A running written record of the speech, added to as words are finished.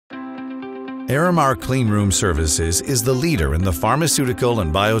Aramark Cleanroom Services is the leader in the pharmaceutical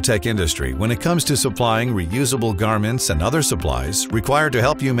and biotech industry when it comes to supplying reusable garments and other supplies required to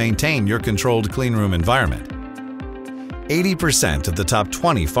help you maintain your controlled cleanroom environment. 80% of the top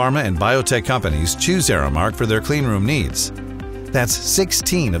 20 pharma and biotech companies choose Aramark for their cleanroom needs. That's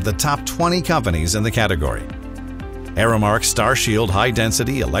 16 of the top 20 companies in the category. Aramark StarShield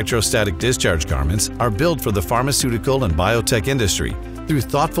high-density electrostatic discharge garments are built for the pharmaceutical and biotech industry through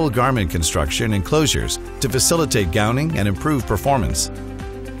thoughtful garment construction and closures to facilitate gowning and improve performance.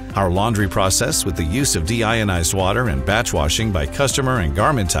 Our laundry process with the use of deionized water and batch washing by customer and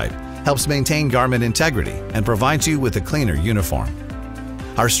garment type helps maintain garment integrity and provides you with a cleaner uniform.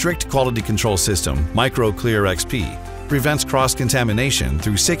 Our strict quality control system, MicroClear XP, prevents cross-contamination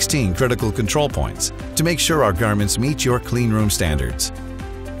through 16 critical control points to make sure our garments meet your cleanroom standards.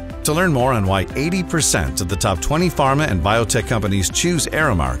 To learn more on why 80% of the top 20 pharma and biotech companies choose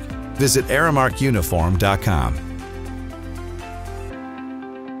Aramark, visit aramarkuniform.com.